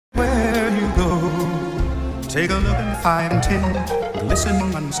go. Take a look at 5 and 10,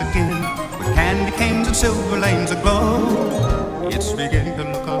 glistening once again, with candy canes and silver lanes aglow. It's beginning to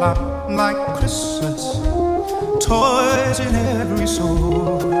look a lot like Christmas, toys in every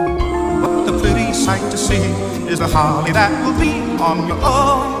store. But the pretty sight to see is the holly that will be on your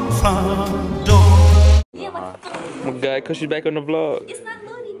own front door. My guy, cause she's back on the vlog.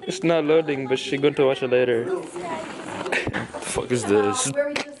 It's not loading, but she's going to watch it later. The fuck is this? Where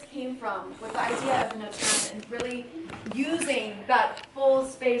we just came from with the idea of an attempt and really using that full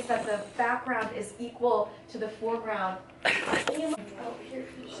space that the background is equal to the foreground.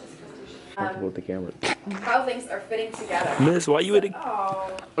 With the camera. How things are fitting together. Miss, why you with it?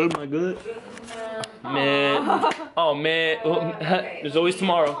 Oh my god. Man. Oh man. There's always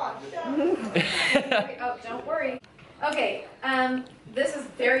tomorrow. Oh, don't worry. Okay, this is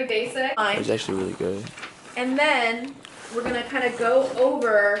very basic. It's actually really good. And then we're gonna kind of go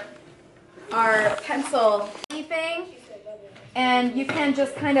over our pencil thing, and you can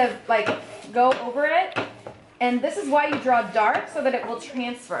just kind of like go over it. And this is why you draw dark, so that it will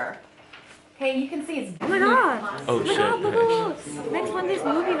transfer. Okay, you can see it's. Oh my god! Oh shit! Look. Next Monday's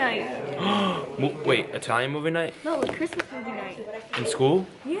movie night. Wait, Italian movie night? No, like Christmas movie night. In school?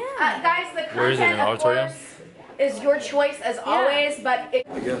 Yeah. Guys, the content, where is it, in the auditorium? Of course, is your choice as always, but it.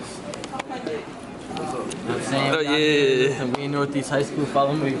 I guess. I'm saying, Oh yeah. we in Northeast High School,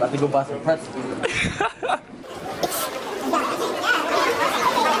 follow me, about to go buy some pretzels.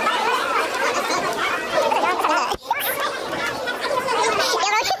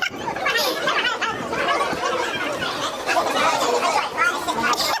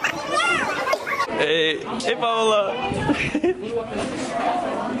 Hey Paola.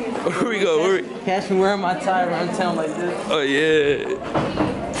 Where we go? Catch me wearing my tie around town like this. Oh yeah.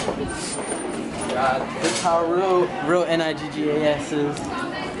 God, this is how real N-I-G-G-A-S is.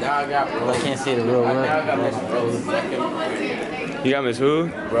 Now I got bro. I can't say the real word. Now I got Miss Bro. You got Miss who?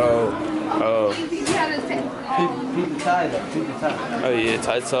 Bro. Oh. Pizza tie though. Pizza tie. Oh yeah,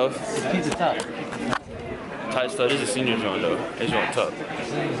 tight tough. It's pizza tie. Tight stuff. This is a senior joint though. It's joint tough.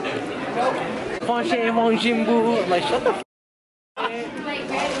 I'm like, shut the f.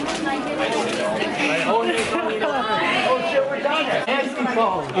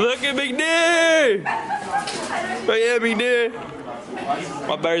 Look at Big D! Oh yeah, Big D!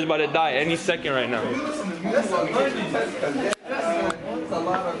 My battery's about to die any second right now.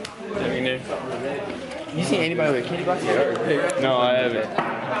 You seen anybody with a candy box? No, I haven't.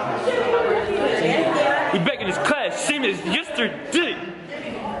 We back in this class, same as yesterday!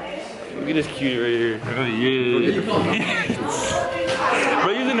 Look at this cutie right here. Oh yeah.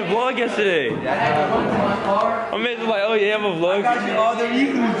 Bro, you was in the vlog yesterday. My man's like, oh yeah, I'm a vlog. I got you all the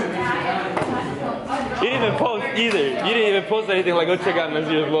views. You didn't even post either. You didn't even post anything like, go check out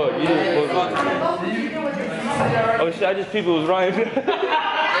Messier's vlog. You didn't post anything. Oh shit, I just people was Ryan. I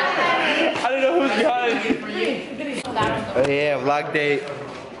didn't know who's behind. Oh yeah, vlog day.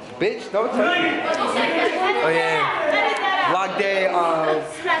 Bitch, don't touch me. Oh yeah. Vlog day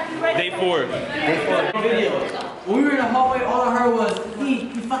Day 4. Day 4. Video. When we were in the hallway, all I heard was, he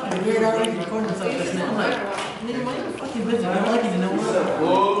fucking weirdo, he's recording himself this now. I'm like, nigga, why you fucking busy? I don't like you to know what's up.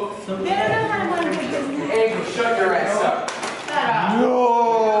 Hey, shut your ass up.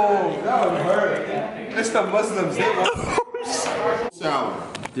 No! That would hurt. It's the Muslims, they want sound.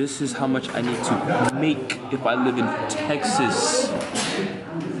 This is how much I need to make if I live in Texas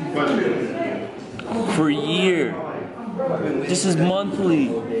for a year. This is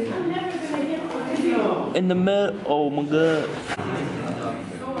monthly. In the middle, oh my god.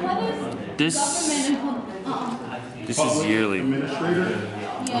 This is yearly.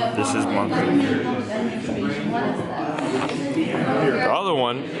 This is monthly. The other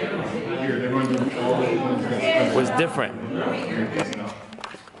one was different.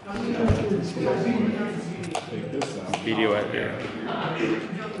 Video editor.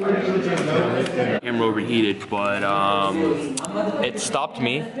 Camera overheated, but it stopped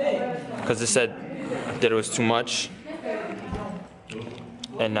me because it said that it was too much,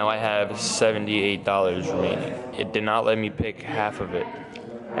 and now I have $78 remaining. It did not let me pick half of it.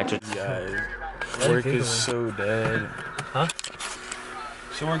 Actually, guys, work is so dead. Huh?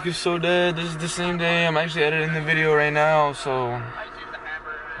 So work is so dead. This is the same day. I'm actually editing the video right now, so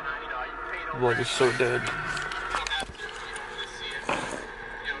work is so dead.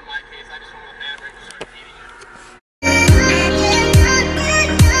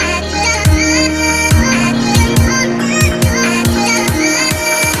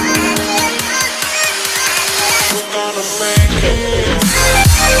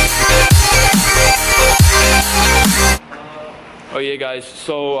 guys.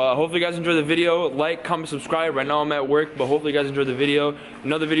 So hopefully you guys enjoyed the video. Like, comment, subscribe. Right now I'm at work, but hopefully you guys enjoyed the video.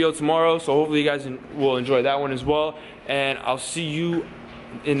 Another video tomorrow, so hopefully you guys will enjoy that one as well. And I'll see you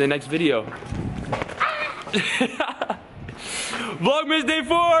in the next video. Vlogmas day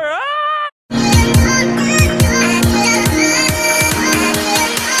 4. Ah!